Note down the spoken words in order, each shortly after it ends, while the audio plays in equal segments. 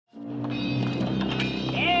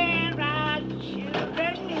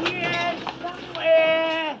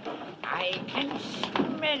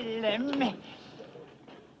them.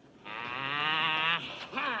 Aha!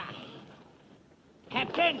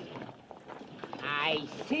 Captain, I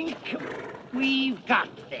think we've got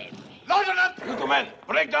them. Lieutenant! You come in.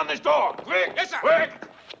 Break down this door. Quick! Yes, sir. Quick!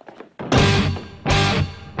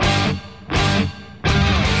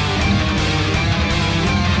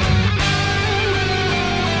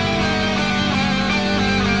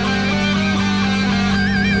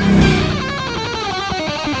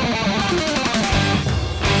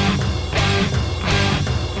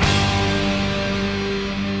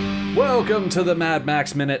 Welcome to the Mad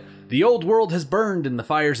Max Minute. The old world has burned in the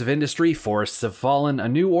fires of industry, forests have fallen, a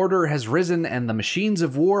new order has risen, and the machines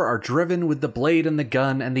of war are driven with the blade and the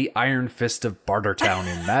gun and the iron fist of Bartertown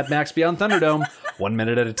in Mad Max Beyond Thunderdome, 1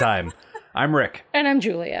 minute at a time. I'm Rick. And I'm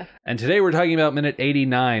Julia. And today we're talking about minute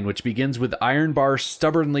 89, which begins with Ironbar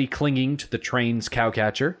stubbornly clinging to the train's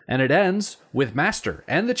cowcatcher, and it ends with Master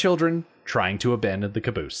and the children trying to abandon the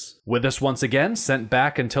caboose. With us once again, sent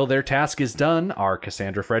back until their task is done, are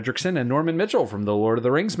Cassandra Fredrickson and Norman Mitchell from the Lord of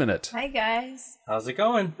the Rings Minute. Hi, guys. How's it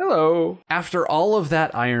going? Hello. After all of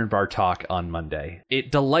that Ironbar talk on Monday, it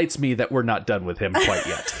delights me that we're not done with him quite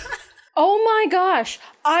yet. Oh my gosh.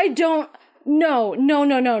 I don't... No.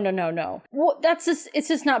 Well, it's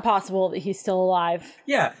just not possible that he's still alive.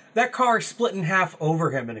 Yeah, that car split in half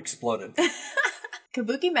over him and exploded.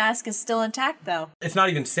 Kabuki mask is still intact, though. It's not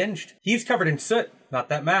even singed. He's covered in soot, not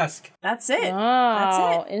that mask. That's it. Oh,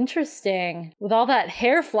 That's it. Interesting. With all that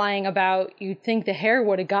hair flying about, you'd think the hair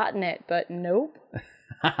would have gotten it, but nope.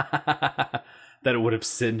 That it would have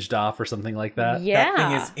singed off or something like that. Yeah. That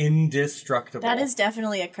thing is indestructible. That is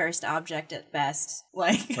definitely a cursed object at best.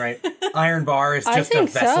 Like, right. Ironbar is I just a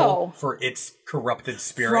think vessel so. for its corrupted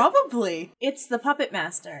spirit. probably. It's the puppet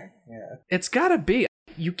master. Yeah. It's gotta be.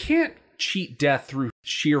 You can't cheat death through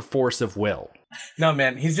sheer force of will. No,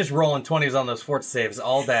 man, he's just rolling 20s on those fort saves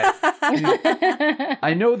all day.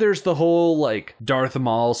 I know there's the whole, like, Darth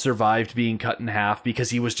Maul survived being cut in half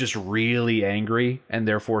because he was just really angry and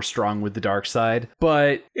therefore strong with the dark side,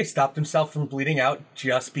 but... He stopped himself from bleeding out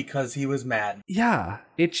just because he was mad. Yeah,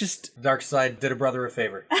 it just... Dark side did a brother a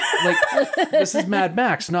favor. Like, this is Mad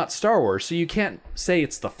Max, not Star Wars, so you can't say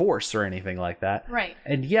it's the Force or anything like that. Right.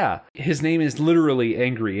 And yeah, his name is literally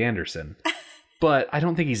Angry Anderson. But I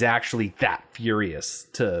don't think he's actually that furious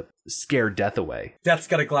to scare death away. Death's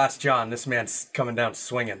got a glass John. This man's coming down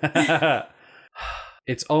swinging.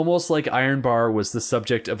 It's almost like Ironbar was the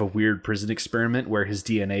subject of a weird prison experiment where his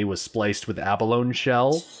DNA was spliced with abalone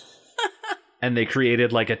shell. And they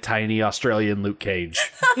created like a tiny Australian Luke Cage.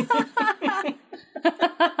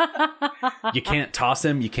 You can't toss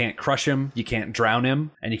him, you can't crush him, you can't drown him,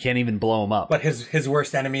 and you can't even blow him up. But his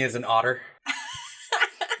worst enemy is an otter.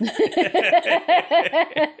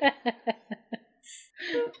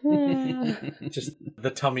 Just the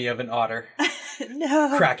tummy of an otter.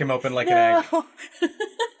 No. Crack him open like an egg.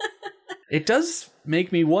 It does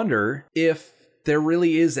make me wonder if there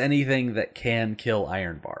really is anything that can kill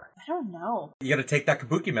Ironbar. I don't know. You gotta take that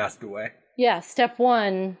kabuki mask away. Yeah, step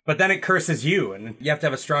one. But then it curses you, and you have to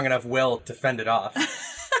have a strong enough will to fend it off.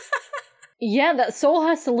 Yeah, that soul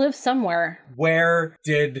has to live somewhere. Where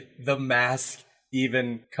did the mask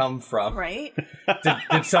even come from? Right?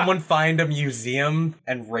 Did someone find a museum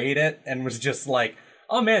and raid it and was just like,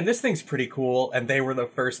 oh man, this thing's pretty cool, and they were the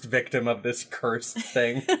first victim of this cursed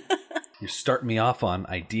thing? You're starting me off on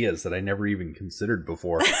ideas that I never even considered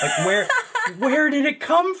before. Like, where did it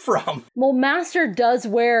come from? Well, Master does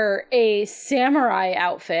wear a samurai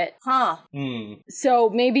outfit. Huh. So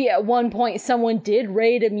maybe at one point someone did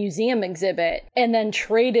raid a museum exhibit and then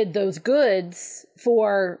traded those goods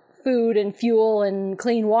for food and fuel and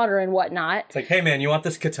clean water and whatnot. It's like, hey man, you want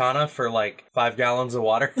this katana for like 5 gallons of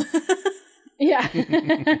water? Yeah.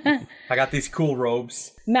 I got these cool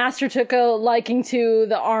robes. Master took a liking to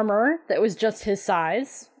the armor that was just his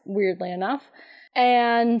size, weirdly enough.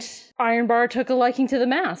 And Ironbar took a liking to the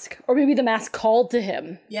mask. Or maybe the mask called to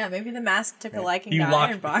him. Yeah, maybe the mask took a liking He to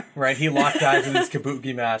locked, Ironbar. right? He locked eyes in his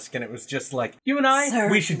kabuki mask, and it was just like, you and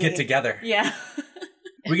I, we should get together. Yeah.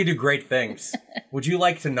 We could do great things. Would you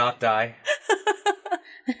like to not die?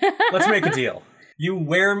 Let's make a deal. You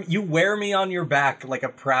wear me on your back like a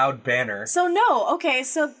proud banner. So no, okay,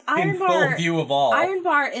 so Ironbar... In full view of all.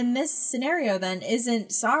 Ironbar in this scenario then isn't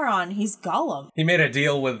Sauron, he's Gollum. He made a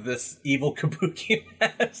deal with this evil kabuki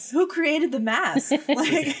mask. Who created the mask?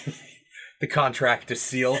 Like... The contract is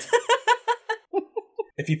sealed.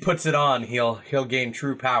 If he puts it on, he'll gain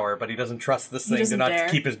true power, but he doesn't trust this thing to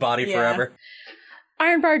not keep his body forever.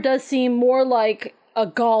 Ironbar does seem more like a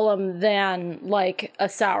Gollum than like a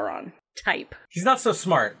Sauron type. He's not so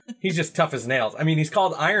smart. He's just tough as nails. I mean, he's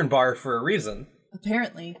called Ironbar for a reason.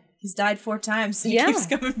 Apparently. He's died 4 times. He Yeah. keeps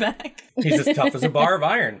coming back. He's as tough as a bar of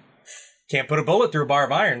iron. Can't put a bullet through a bar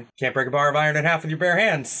of iron. Can't break a bar of iron in half with your bare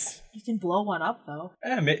hands. You can blow one up, though.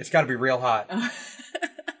 It's got to be real hot.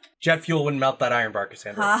 Jet fuel wouldn't melt that iron bar,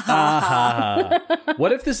 Cassandra.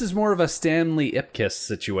 What if this is more of a Stanley Ipkiss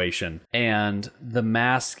situation and the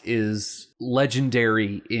mask is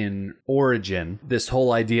legendary in origin? This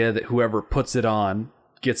whole idea that whoever puts it on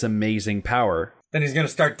gets amazing power. Then he's going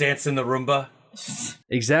to start dancing the Roomba.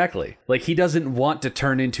 Exactly. Like, he doesn't want to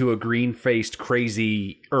turn into a green-faced,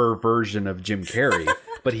 crazy-er version of Jim Carrey,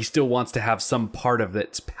 but he still wants to have some part of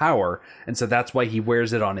its power, and so that's why he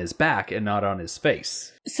wears it on his back and not on his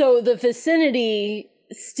face. So the vicinity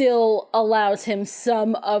still allows him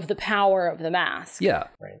some of the power of the mask. Yeah.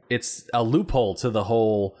 Right. It's a loophole to the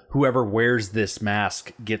whole whoever wears this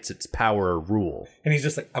mask gets its power rule. And he's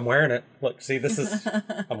just like, I'm wearing it. Look, see, this is...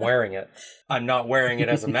 I'm wearing it. I'm not wearing it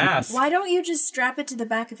as a mask. Why don't you just strap it to the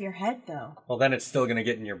back of your head, though? Well, then it's still going to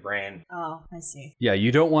get in your brain. Oh, I see. Yeah,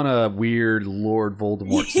 you don't want a weird Lord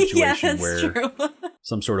Voldemort situation Yeah, that's where true.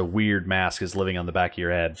 some sort of weird mask is living on the back of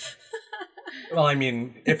your head. Well, I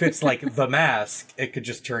mean, if it's like The Mask, it could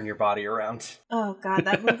just turn your body around. Oh, God,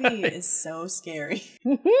 that movie is so scary.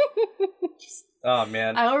 Oh,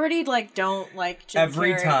 man. I already, don't like Jim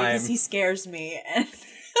Every Carrey time. because he scares me. And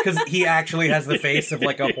Because he actually has the face of,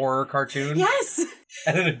 like, a horror cartoon. yes!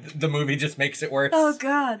 And then the movie just makes it worse. Oh,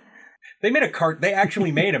 God. They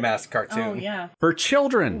actually made a Mask cartoon. Oh, yeah. For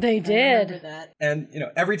children. They I remember did. that. And,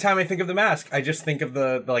 every time I think of The Mask, I just think of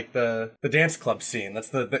the dance club scene. That's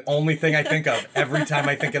the only thing I think of every time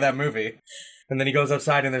I think of that movie. And then he goes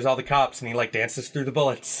outside and there's all the cops and he, dances through the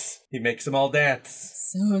bullets. He makes them all dance.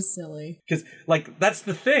 So silly. Because, that's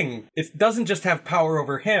the thing. It doesn't just have power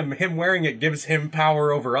over him. Him wearing it gives him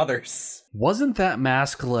power over others. Wasn't that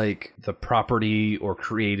mask, the property or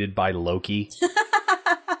created by Loki?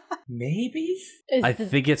 Maybe? I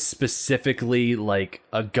think it's specifically,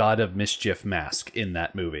 a God of Mischief mask in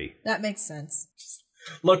that movie. That makes sense.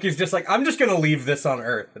 Loki's just like, I'm just gonna leave this on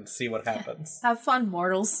Earth and see what happens. Have fun,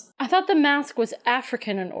 mortals. I thought the mask was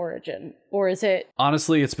African in origin, or is it?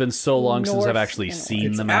 Honestly, it's been so long since I've North actually in seen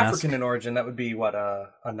It's the mask. African in origin. That would be what,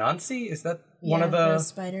 Anansi? Is that one of the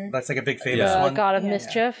spider. That's like a big famous one. God of Yeah.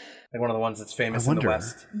 Mischief. Like one of the ones that's famous I in the wonder.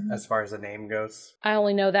 West, as far as the name goes. I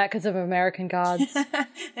only know that because of American Gods.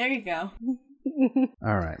 There you go.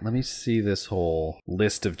 All right, let me see this whole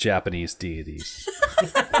list of Japanese deities.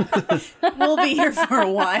 We'll be here for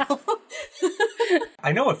a while.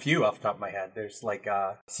 I know a few off the top of my head. There's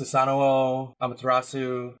Susanoo,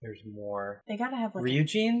 Amaterasu. There's more. They gotta have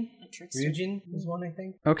Ryujin? a trickster. Ryujin is one, I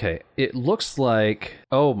think. Okay, it looks like...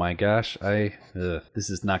 Oh my gosh, this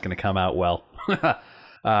is not going to come out well.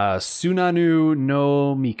 Sunanu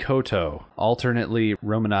no Mikoto, alternately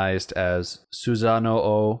romanized as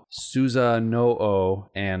Susanoo,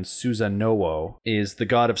 and Susanoo, is the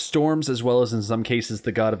god of storms as well as in some cases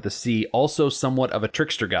the god of the sea, also somewhat of a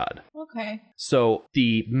trickster god. Okay. So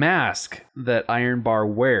the mask that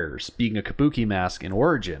Ironbar wears, being a kabuki mask in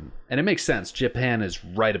origin, and it makes sense, Japan is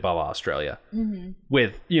right above Australia,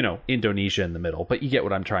 with, Indonesia in the middle, but you get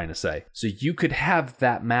what I'm trying to say. So you could have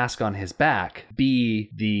that mask on his back be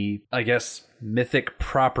the, I guess, mythic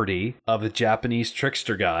property of the Japanese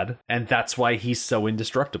trickster god, and that's why he's so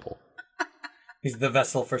indestructible. He's the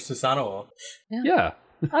vessel for Susanoo. Yeah.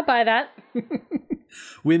 I buy that.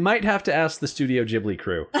 We might have to ask the Studio Ghibli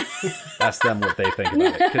crew. Ask them what they think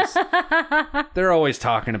about it, because they're always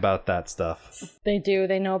talking about that stuff. They do.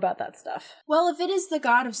 They know about that stuff. Well, if it is the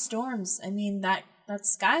god of storms, I mean, that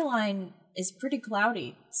skyline is pretty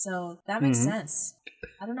cloudy, so that makes sense.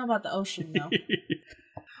 I don't know about the ocean, though.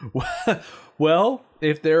 Well,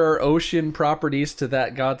 if there are ocean properties to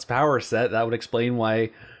that god's power set, that would explain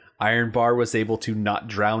why Ironbar was able to not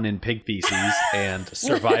drown in pig feces and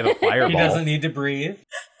survive a fireball. He doesn't need to breathe.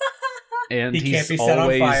 And He he's can't be set on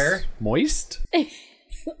always fire. moist?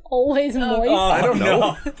 It's always moist. Oh, I don't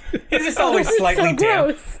know. He's just always slightly so damp.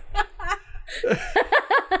 gross.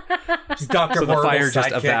 He's Dr. So the Horrible's fire just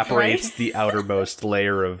sidekick. evaporates the outermost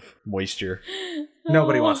layer of moisture.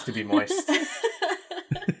 Nobody wants to be moist.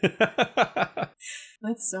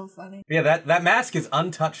 That's so funny. Yeah, that mask is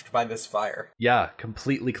untouched by this fire. Yeah,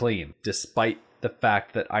 completely clean, despite the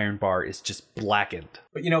fact that Ironbar is just blackened.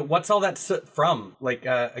 But what's all that soot from? Like,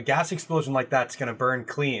 a gas explosion like that's gonna burn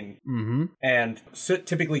clean. Mm-hmm. And soot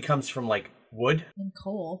typically comes from, wood And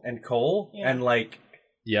coal. and coal. Yeah. And,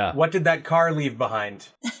 Yeah. what did that car leave behind?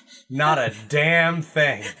 Not a damn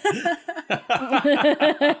thing.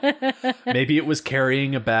 Maybe it was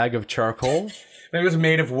carrying a bag of charcoal. Maybe it was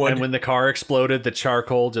made of wood. And when the car exploded, the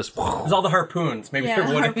charcoal just... It was all the harpoons. Maybe they're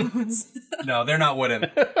wooden. Harpoons. No, they're not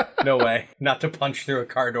wooden. No way. Not to punch through a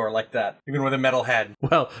car door like that, even with a metal head.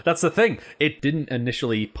 Well, that's the thing. It didn't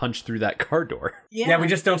initially punch through that car door. Yeah, we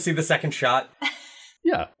just don't see the second shot.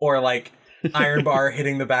 Yeah. Or like Ironbar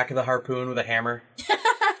hitting the back of the harpoon with a hammer.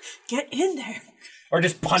 Get in there. Or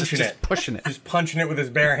just punching Just pushing it. Just punching it with his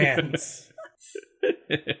bare hands.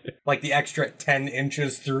 Like the extra 10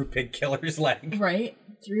 inches through Pig Killer's leg. Right?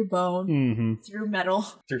 Through bone. Through metal.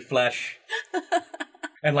 Through flesh.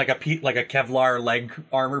 And like a Kevlar leg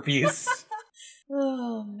armor piece.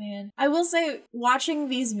 Oh, man. I will say, watching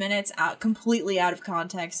these minutes completely out of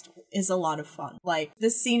context is a lot of fun. Like,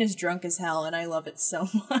 this scene is drunk as hell, and I love it so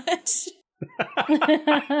much.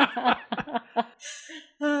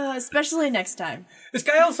 Especially next time. This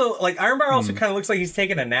guy also, like, Ironbar also kind of looks like he's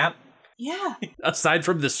taking a nap. Yeah. Aside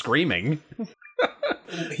from the screaming.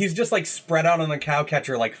 He's just, like, spread out on the cow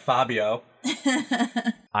catcher like Fabio.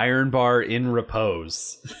 Ironbar in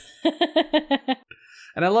repose.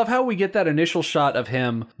 And I love how we get that initial shot of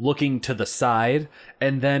him looking to the side,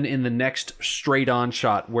 and then in the next straight-on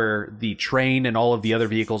shot where the train and all of the other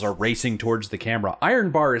vehicles are racing towards the camera,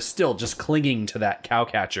 Ironbar is still just clinging to that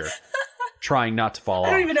cowcatcher, trying not to fall off.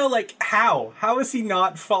 I don't even know, like, how? How is he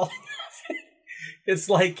not falling off? It's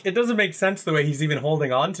like, it doesn't make sense the way he's even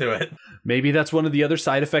holding on to it. Maybe that's one of the other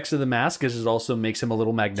side effects of the mask, is it also makes him a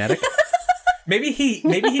little magnetic. Maybe he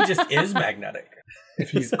just is magnetic. If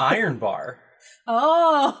he's Ironbar.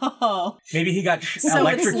 Oh. Maybe he got So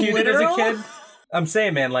electrocuted as a literal? kid. I'm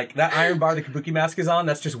saying, man, like, that Ironbar the Kabuki mask is on,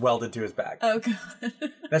 that's just welded to his back. Oh, God.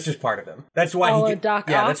 That's just part of him. That's why Oh, he a Doc Ock?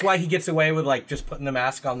 that's why he gets away with, like, just putting the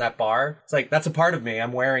mask on that bar. It's like, that's a part of me.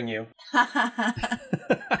 I'm wearing you.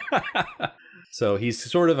 So he's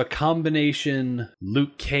sort of a combination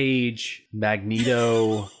Luke Cage,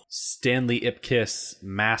 Magneto, Stanley Ipkiss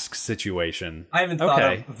mask situation. I haven't thought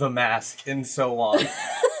of the mask in so long.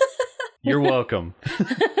 You're welcome.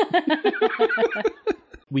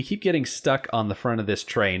 We keep getting stuck on the front of this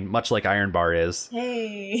train, much like Ironbar is.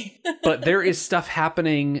 Hey. But there is stuff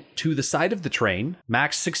happening to the side of the train.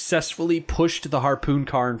 Max successfully pushed the harpoon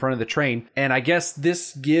car in front of the train, and I guess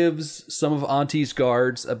this gives some of Auntie's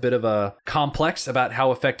guards a bit of a complex about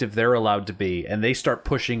how effective they're allowed to be, and they start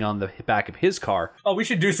pushing on the back of his car. Oh, we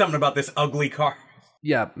should do something about this ugly car.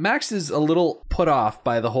 Yeah, Max is a little put off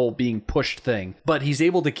by the whole being pushed thing, but he's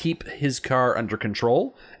able to keep his car under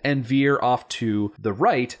control and veer off to the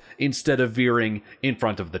right instead of veering in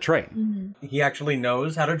front of the train. He actually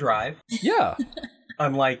knows how to drive, Yeah.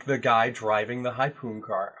 unlike the guy driving the harpoon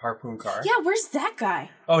car. Yeah, where's that guy?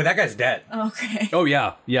 Oh, that guy's dead. Okay. Oh,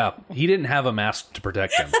 yeah. He didn't have a mask to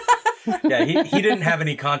protect him. Yeah, he didn't have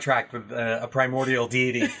any contract with a primordial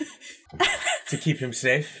deity to keep him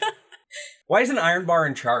safe. Why isn't Ironbar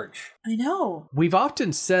in charge? I know. We've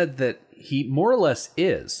often said that he more or less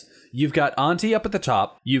is. You've got Aunty up at the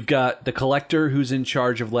top. You've got the Collector who's in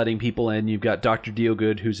charge of letting people in. You've got Dr.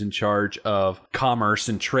 Dealgood who's in charge of commerce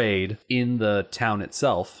and trade in the town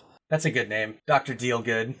itself. That's a good name. Dr.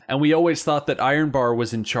 Dealgood. And we always thought that Ironbar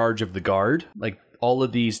was in charge of the guard. Like all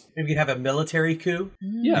of these. Maybe we could have a military coup.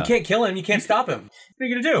 Yeah. You can't kill him. You can't stop him. What are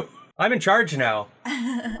you going to do? I'm in charge now.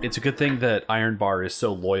 It's a good thing that Ironbar is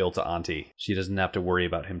so loyal to Aunty. She doesn't have to worry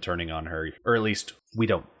about him turning on her. Or at least we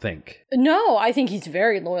don't think. No, I think he's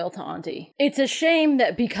very loyal to Aunty. It's a shame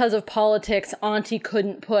that because of politics, Aunty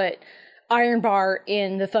couldn't put Ironbar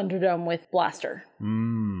in the Thunderdome with Blaster.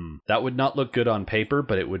 That would not look good on paper,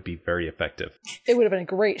 but it would be very effective. It would have been a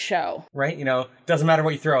great show. Right? You know, doesn't matter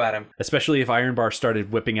what you throw at him. Especially if Ironbar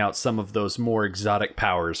started whipping out some of those more exotic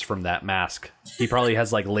powers from that mask. He probably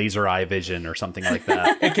has like laser eye vision or something like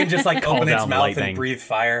that. It can just like open its down mouth lightning. and breathe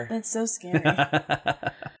fire. That's so scary.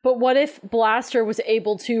 But what if Blaster was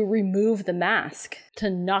able to remove the mask to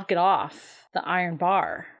knock it off the iron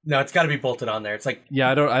bar? No, it's got to be bolted on there. It's like, Yeah,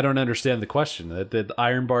 I don't understand the question. The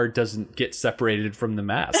Ironbar doesn't get separated from the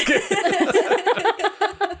mask.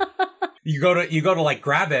 you go to like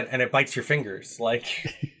grab it and it bites your fingers. Like,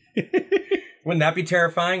 wouldn't that be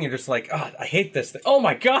terrifying? You're just like, oh, I hate this thing. Oh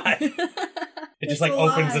my God. It just like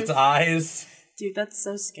opens its eyes, Dude, that's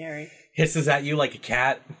so scary. hisses at you like a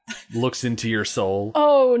cat. Looks into your soul.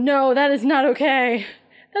 Oh no, that is not okay.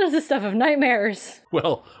 That is the stuff of nightmares.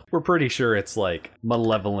 Well, we're pretty sure it's like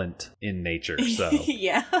malevolent in nature, so.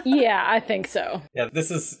 Yeah. Yeah, I think so. Yeah, this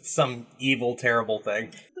is some evil, terrible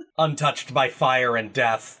thing. Untouched by fire and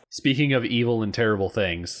death. Speaking of evil and terrible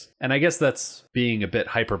things, and I guess that's being a bit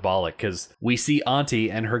hyperbolic because we see Aunty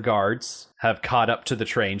and her guards have caught up to the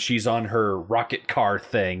train. She's on her rocket car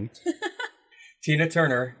thing. Tina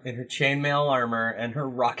Turner in her chainmail armor and her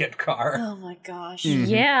rocket car. Oh my gosh.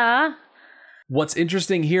 Yeah. What's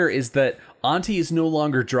interesting here is that Aunty is no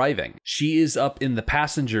longer driving. She is up in the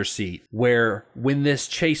passenger seat, where when this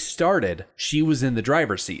chase started, she was in the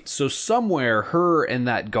driver's seat. So somewhere, her and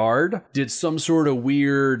that guard did some sort of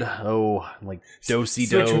weird,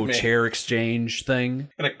 do-si-do chair exchange thing.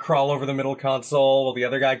 Gonna crawl over the middle console while the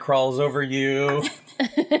other guy crawls over you.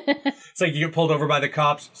 It's like you get pulled over by the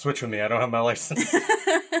cops. Switch with me, I don't have my license.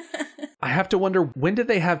 I have to wonder, when did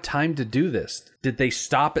they have time to do this? Did they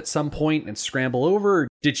stop at some point and scramble over? Or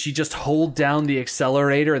did she just hold down the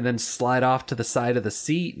accelerator and then slide off to the side of the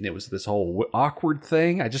seat? And it was this whole awkward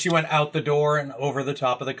thing. She went out the door and over the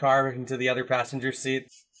top of the car into the other passenger seat.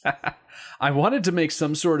 I wanted to make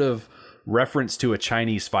some sort of reference to a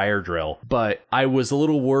Chinese fire drill, but I was a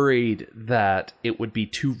little worried that it would be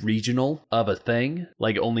too regional of a thing.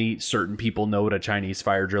 Like, only certain people know what a Chinese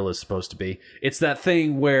fire drill is supposed to be. It's that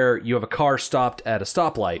thing where you have a car stopped at a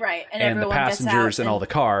stoplight, right? And the passengers and all the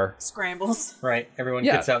car scrambles. Right, everyone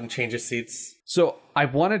gets out and changes seats. So I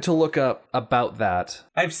wanted to look up about that.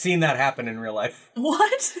 I've seen that happen in real life.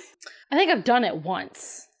 What? I think I've done it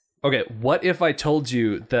once. Okay, what if I told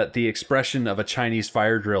you that the expression of a Chinese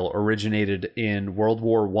fire drill originated in World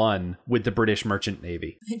War I with the British Merchant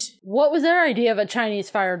Navy? What was their idea of a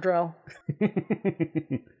Chinese fire drill?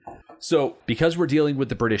 So, because we're dealing with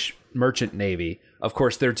the British Merchant Navy, of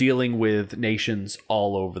course, they're dealing with nations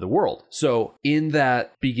all over the world. So, in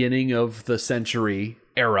that beginning of the century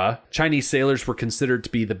era, Chinese sailors were considered to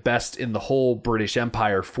be the best in the whole British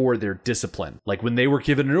Empire for their discipline. Like, when they were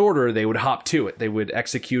given an order, they would hop to it. They would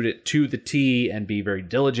execute it to the T and be very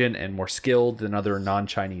diligent and more skilled than other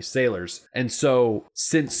non-Chinese sailors. And so,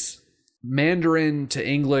 since Mandarin to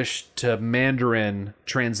English to Mandarin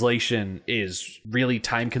translation is really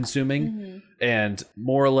time consuming and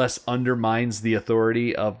more or less undermines the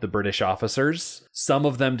authority of the British officers, some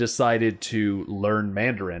of them decided to learn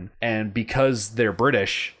Mandarin, and because they're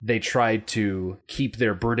British, they tried to keep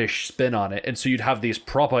their British spin on it. And so you'd have these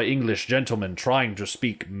proper English gentlemen trying to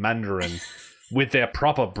speak Mandarin with their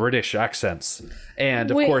proper British accents.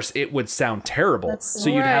 And of course, it would sound terrible.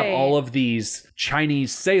 So you'd have all of these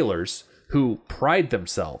Chinese sailors who pride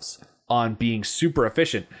themselves on being super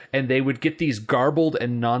efficient, and they would get these garbled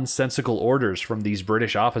and nonsensical orders from these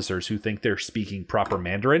British officers who think they're speaking proper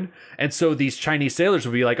Mandarin. And so these Chinese sailors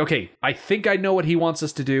would be like, okay, I think I know what he wants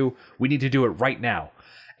us to do. We need to do it right now.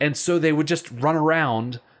 And so they would just run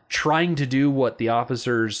around trying to do what the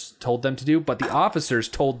officers told them to do, but the officers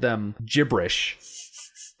told them gibberish.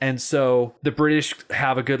 And so the British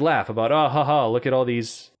have a good laugh about, oh, haha, look at all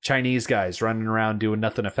these Chinese guys running around doing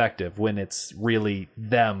nothing effective, when it's really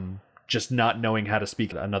them just not knowing how to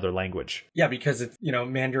speak another language. Yeah, because it's,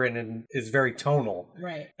 Mandarin is very tonal.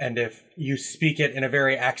 Right. And if you speak it in a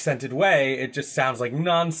very accented way, it just sounds like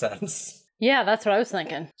nonsense. Yeah, that's what I was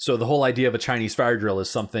thinking. So the whole idea of a Chinese fire drill is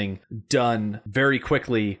something done very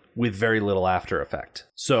quickly with very little after effect.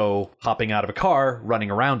 So hopping out of a car, running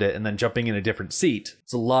around it, and then jumping in a different seat.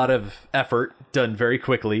 It's a lot of effort done very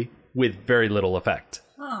quickly with very little effect.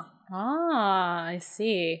 Huh. Ah, I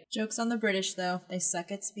see. Joke's on the British, though. They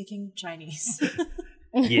suck at speaking Chinese.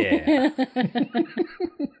 Yeah.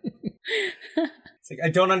 It's like, I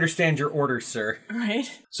don't understand your orders, sir. Right.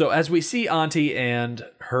 So as we see Aunty and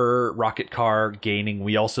her rocket car gaining,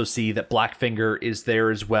 we also see that Blackfinger is there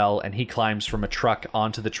as well, and he climbs from a truck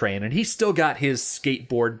onto the train, and he's still got his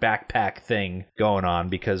skateboard backpack thing going on,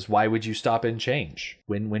 because why would you stop and change?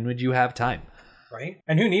 When would you have time? Right?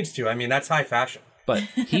 And who needs to? I mean, that's high fashion. But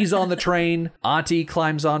he's on the train. Aunty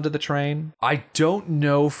climbs onto the train. I don't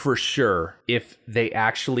know for sure if they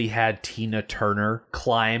actually had Tina Turner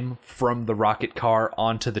climb from the rocket car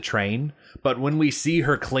onto the train. But when we see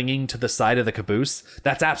her clinging to the side of the caboose,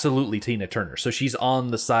 that's absolutely Tina Turner. So she's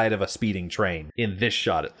on the side of a speeding train, in this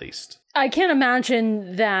shot at least. I can't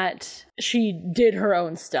imagine that she did her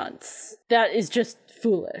own stunts. That is just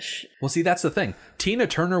foolish. Well, see, that's the thing. Tina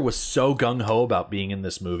Turner was so gung-ho about being in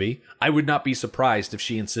this movie, I would not be surprised if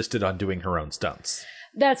she insisted on doing her own stunts.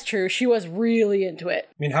 That's true. She was really into it.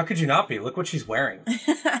 I mean, how could you not be? Look what she's wearing.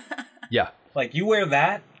 Yeah. Like, you wear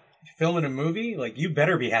that, filming a movie, like, you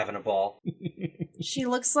better be having a ball. She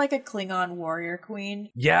looks like a Klingon warrior queen.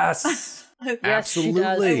 Yes! Yes, absolutely. she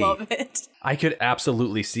does. I love it. I could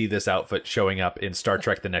absolutely see this outfit showing up in Star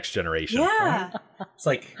Trek The Next Generation. Yeah. It's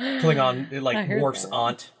like Klingon, like Worf's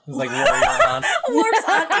aunt. It's like warrior aunt. Worf's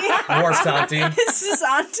auntie. Worf's auntie. It's just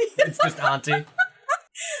auntie. It's just auntie.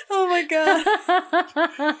 Oh my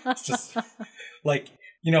god. It's just like,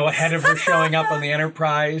 ahead of her showing up on the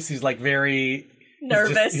Enterprise, he's like very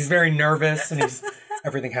nervous. He's very nervous, and he's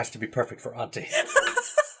Everything has to be perfect for Aunty.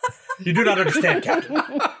 You do not understand, Captain.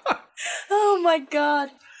 Oh my god.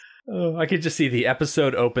 Oh, I could just see the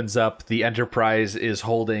episode opens up. The Enterprise is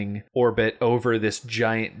holding orbit over this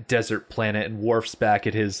giant desert planet, and Worf's back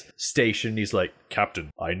at his station. He's like,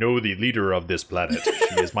 Captain, I know the leader of this planet.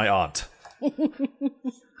 She is my aunt.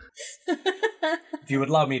 If you would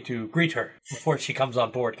allow me to greet her before she comes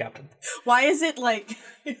on board, Captain. Why is it like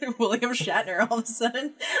William Shatner all of a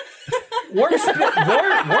sudden? Worf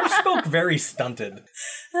spoke very stunted.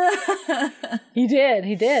 He did.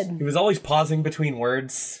 He was always pausing between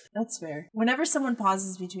words. That's fair. Whenever someone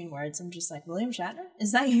pauses between words, I'm just like, William Shatner?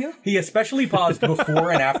 Is that you? He especially paused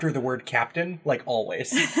before and after the word captain, like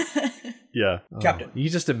always. Yeah. Captain. You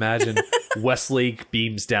just imagine Wesley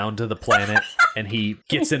beams down to the planet and he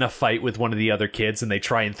gets in a fight with one of the other kids and they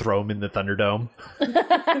try and throw him in the Thunderdome.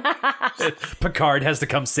 Picard has to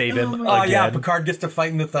come save him again. Oh, yeah, Picard gets to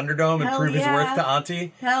fight in the Thunderdome and Hell prove his yeah. worth to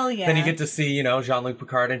Auntie. Hell yeah. Then you get to see, Jean-Luc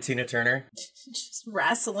Picard and Tina Turner. Just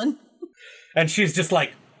wrestling. And she's just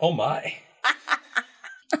like, oh my.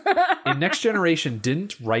 In Next Generation,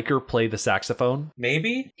 didn't Riker play the saxophone?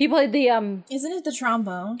 Maybe? He played the Isn't it the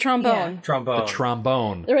trombone? trombone. Trombone. The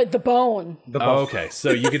trombone. Right, the bone. The Oh, bone. okay,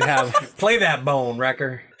 so you could have... Play that bone,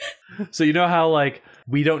 Wrecker. So you know how, like,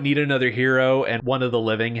 we don't need another hero and One of the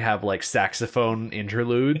Living have, like, saxophone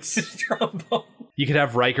interludes? Trombone. You could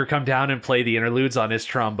have Riker come down and play the interludes on his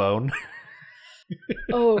trombone.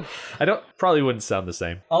 Oh, Probably wouldn't sound the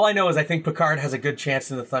same. All I know is I think Picard has a good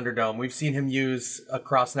chance in the Thunderdome. We've seen him use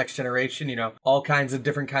across Next Generation, all kinds of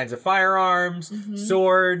different kinds of firearms,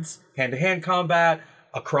 swords, hand-to-hand combat,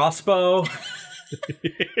 a crossbow.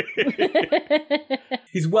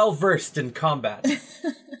 He's well versed in combat.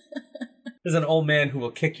 There's an old man who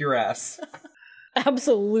will kick your ass.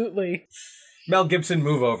 absolutely. Mel Gibson,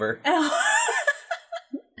 move over.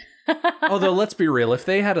 Although, let's be real, if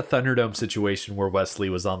they had a Thunderdome situation where Wesley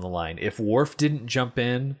was on the line, if Worf didn't jump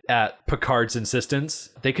in at Picard's insistence,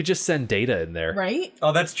 they could just send Data in there. Right?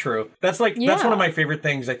 Oh, that's true. That's one of my favorite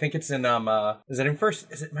things. I think it's in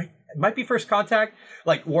it might be First Contact.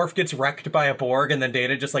 Like Worf gets wrecked by a Borg and then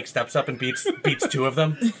Data just like steps up and beats two of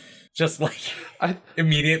them. Just like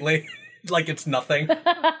immediately. Like it's nothing.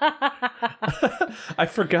 I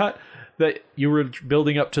forgot that you were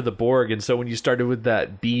building up to the Borg, and so when you started with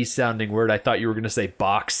that B-sounding word, I thought you were going to say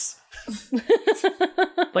box.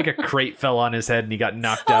 Like a crate fell on his head and he got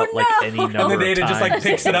knocked out like any number of times. And the Data just like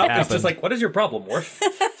picks it up. Happened. It's just like, what is your problem, Worf?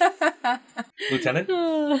 Lieutenant?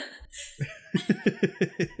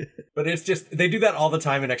 But it's just, they do that all the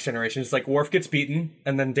time in Next Generation. It's like Worf gets beaten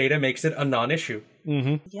and then Data makes it a non-issue.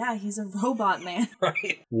 Mm-hmm. Yeah, he's a robot man.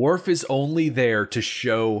 Right. Worf is only there to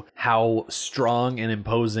show how strong and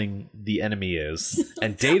imposing the enemy is.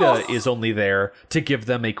 And Data is only there to give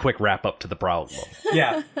them a quick wrap-up to the problem.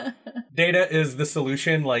 Yeah. Data is the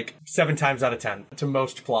solution like 7 times out of 10 to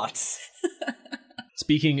most plots.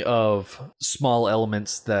 Speaking of small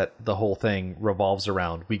elements that the whole thing revolves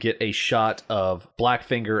around, we get a shot of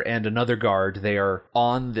Blackfinger and another guard. They are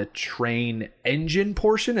on the train engine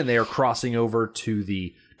portion and they are crossing over to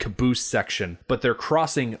the caboose section, but they're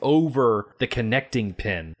crossing over the connecting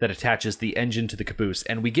pin that attaches the engine to the caboose.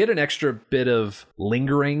 And we get an extra bit of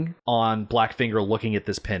lingering on Blackfinger looking at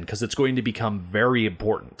this pin because it's going to become very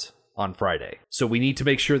important on Friday. So we need to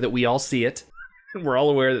make sure that we all see it. We're all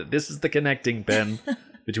aware that this is the connecting pin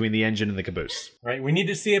between the engine and the caboose. Right? We need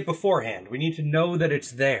to see it beforehand. We need to know that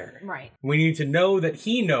it's there. Right. We need to know that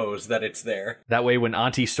he knows that it's there. That way, when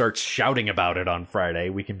Auntie starts shouting about it on Friday,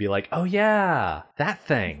 we can be like, oh yeah, that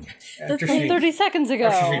thing. After Like 30 seconds ago.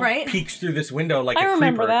 after she Right. peeks through this window like I a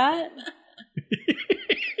remember creeper.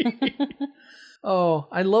 that. Oh,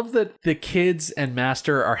 I love that the kids and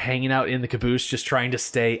Master are hanging out in the caboose just trying to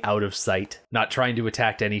stay out of sight, not trying to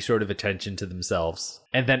attract any sort of attention to themselves.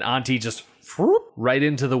 And then Auntie just whoop, right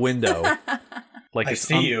into the window. Like I it's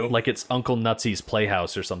see you. Like it's Uncle Nutsy's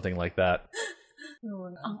Playhouse or something like that.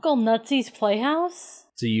 Uncle Nutsy's Playhouse?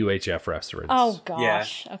 It's a UHF reference. Oh,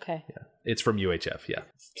 gosh. Okay. It's from UHF, yeah.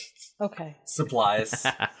 Okay. Supplies.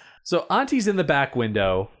 So Auntie's in the back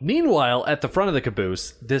window. Meanwhile, at the front of the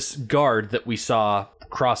caboose, this guard that we saw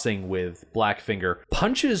crossing with Blackfinger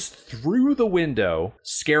punches through the window,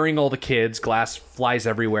 scaring all the kids. Glass flies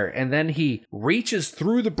everywhere. And then he reaches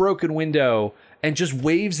through the broken window and just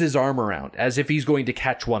waves his arm around as if he's going to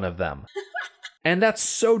catch one of them. And that's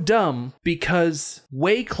so dumb because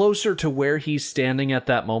way closer to where he's standing at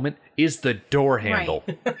that moment is the door handle.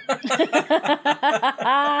 Right.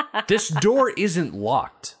 This door isn't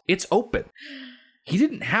locked. It's open. He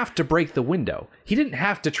didn't have to break the window. He didn't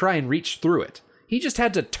have to try and reach through it. He just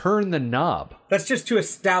had to turn the knob. That's just to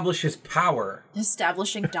establish his power.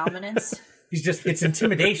 Establishing dominance. It's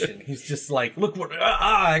intimidation. He's just like, look what,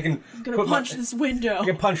 I'm gonna punch this window. I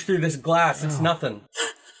can punch through this glass. It's nothing.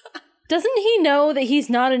 Doesn't he know that he's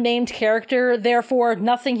not a named character, therefore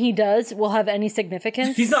nothing he does will have any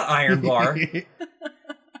significance? He's not Ironbar.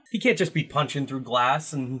 He can't just be punching through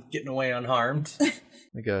glass and getting away unharmed.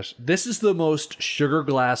 My gosh, this is the most sugar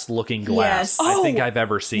glass looking glass Yes. I think I've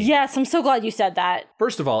ever seen. Yes, I'm so glad you said that.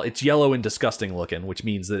 First of all, it's yellow and disgusting looking, which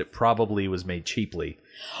means that it probably was made cheaply.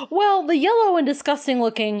 Well, the yellow and disgusting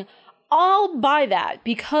looking, I'll buy that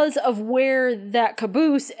because of where that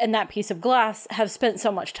caboose and that piece of glass have spent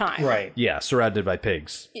so much time. Right. Yeah, surrounded by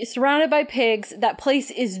pigs. Surrounded by pigs, that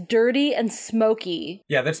place is dirty and smoky.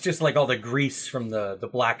 Yeah, that's just like all the grease from the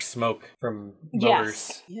black smoke from motors.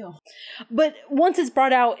 Yes. Ew. But once it's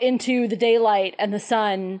brought out into the daylight and the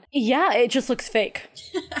sun, yeah, it just looks fake.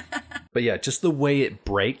 But yeah, just the way it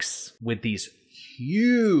breaks with these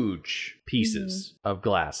huge pieces of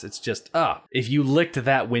glass. It's just, if you licked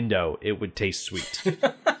that window, it would taste sweet.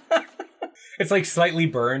 It's like slightly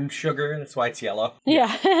burned sugar. That's why it's yellow.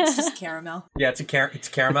 Yeah. It's just caramel. Yeah, it's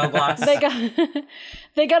caramel glass.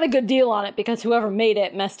 They got a good deal on it because whoever made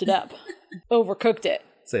it messed it up. Overcooked it.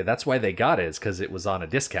 Say, that's why they got it, is because it was on a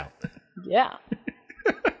discount. Yeah.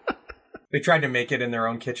 They tried to make it in their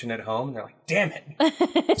own kitchen at home. And they're like, damn it.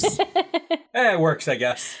 It works, I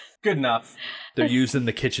guess. Good enough. They're using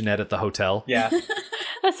the kitchenette at the hotel. Yeah.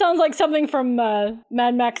 That sounds like something from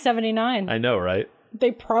Mad Max 79. I know, right?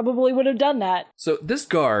 They probably would have done that. So this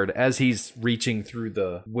guard, as he's reaching through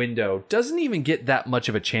the window, doesn't even get that much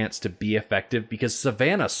of a chance to be effective because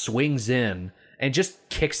Savannah swings in and just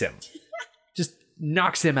kicks him. Just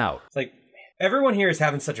knocks him out. It's like, everyone here is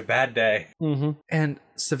having such a bad day. Mm-hmm. And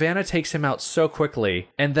Savannah takes him out so quickly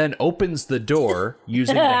and then opens the door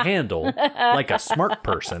using the handle like a smart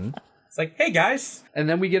person. It's like, hey, guys. And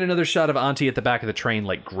then we get another shot of Aunty at the back of the train,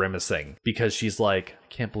 like, grimacing because she's like, I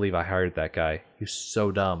can't believe I hired that guy. He's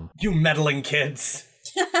so dumb. You meddling kids.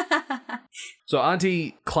 So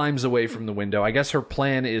Aunty climbs away from the window. I guess her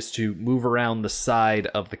plan is to move around the side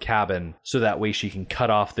of the cabin so that way she can cut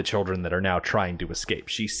off the children that are now trying to escape.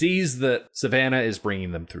 She sees that Savannah is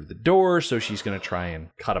bringing them through the door, so she's going to try and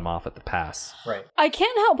cut them off at the pass. Right. I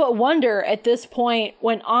can't help but wonder at this point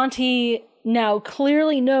when Aunty now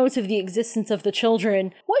clearly knows of the existence of the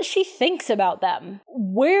children, what she thinks about them.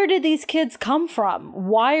 Where did these kids come from?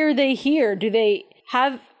 Why are they here? Do they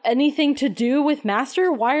have anything to do with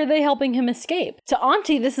Master? Why are they helping him escape? To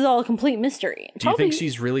Aunty, this is all a complete mystery. Do you think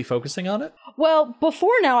she's really focusing on it? Well, before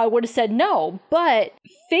now I would have said no, but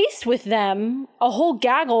faced with them, a whole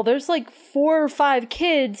gaggle, there's like 4 or 5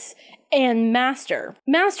 kids and Master.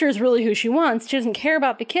 Master is really who she wants. She doesn't care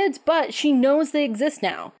about the kids, but she knows they exist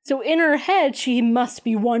now. So in her head, she must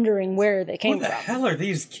be wondering where they came Who the from. hell are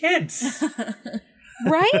these kids?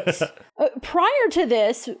 Right? Prior to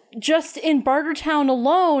this, just in Bartertown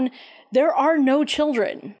alone, there are no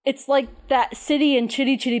children. It's like that city in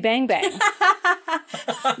Chitty Chitty Bang Bang,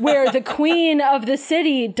 where the queen of the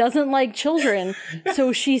city doesn't like children,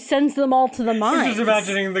 so she sends them all to the I'm mines. just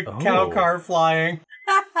imagining the cow car flying.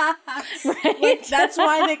 Right? Like, that's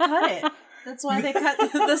why they cut it. That's why they cut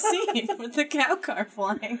the scene with the cow car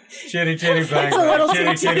flying. Chitty chitty bang It's a bang. little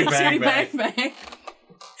Chitty chitty chitty bang bang. bang.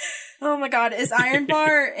 Oh my god, is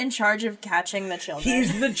Ironbar in charge of catching the children?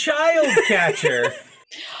 He's the child catcher.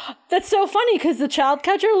 That's so funny because the child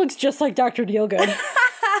catcher looks just like Dr. Dealgood.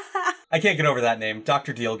 I can't get over that name.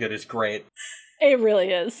 Dr. Dealgood is great. It really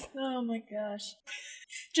is. Oh my gosh.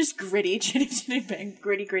 Just gritty, chitty chitty bang,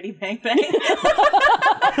 gritty gritty bang bang.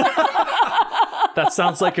 That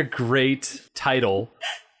sounds like a great title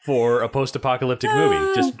for a post-apocalyptic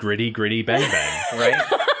movie. Just gritty, gritty, bang, bang. Right?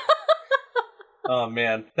 Oh,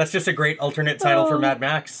 man. That's just a great alternate title for Mad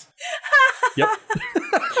Max. Yep.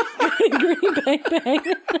 Bang,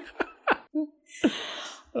 bang.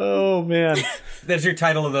 Oh, man. That's your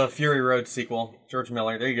title of the Fury Road sequel. George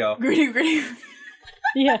Miller. There you go. Gritty gritty.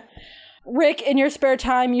 Yeah. Rick, in your spare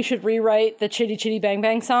time, you should rewrite the Chitty Chitty Bang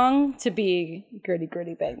Bang song to be Gritty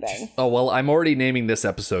Gritty Bang Bang. Oh, well, I'm already naming this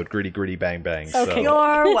episode Gritty, Gritty, Bang, Bang. Okay.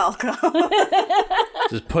 You're welcome.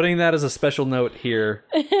 Just putting that as a special note here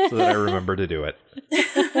so that I remember to do it.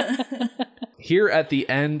 Here at the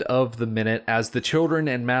end of the minute, as the children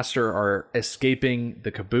and Master are escaping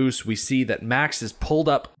the caboose, we see that Max is pulled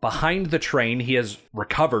up behind the train. He has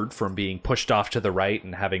recovered from being pushed off to the right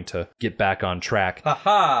and having to get back on track.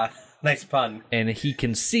 Haha. Nice pun. And he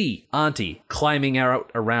can see Aunty climbing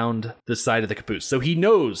out around the side of the caboose. So he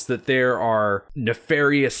knows that there are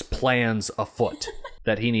nefarious plans afoot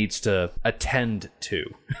that he needs to attend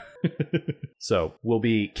to. So we'll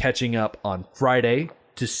be catching up on Friday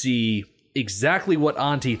to see exactly what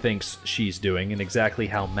Aunty thinks she's doing and exactly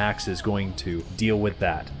how Max is going to deal with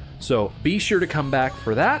that. So be sure to come back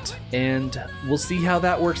for that, and we'll see how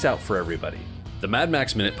that works out for everybody. The Mad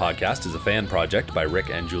Max Minute podcast is a fan project by Rick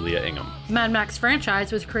and Julia Ingham. Mad Max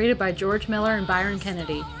franchise was created by George Miller and Byron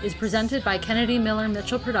Kennedy, is presented by Kennedy Miller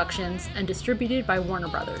Mitchell Productions, and distributed by Warner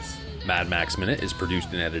Brothers. Mad Max Minute is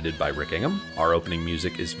produced and edited by Rick Ingham. Our opening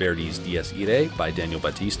music is Verdi's Dies Irae by Daniel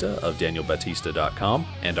Batista of danielbatista.com,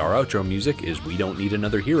 and our outro music is We Don't Need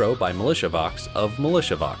Another Hero by MilitiaVox of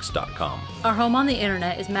militiavox.com. Our home on the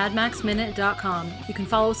internet is madmaxminute.com. You can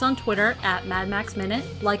follow us on Twitter at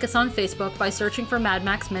madmaxminute, like us on Facebook by searching for Mad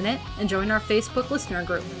Max Minute, and join our Facebook listener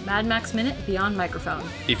group, Mad Max Minute Beyond Microphone.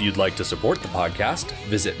 If you'd like to support the podcast,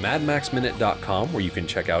 visit madmaxminute.com, where you can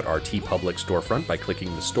check out our TeePublic storefront by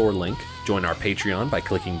clicking the store link, join our Patreon by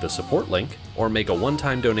clicking the support link, or make a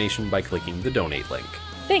one-time donation by clicking the donate link.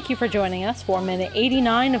 Thank you for joining us for minute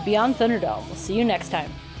 89 of Beyond Thunderdome. We'll see you next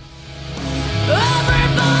time.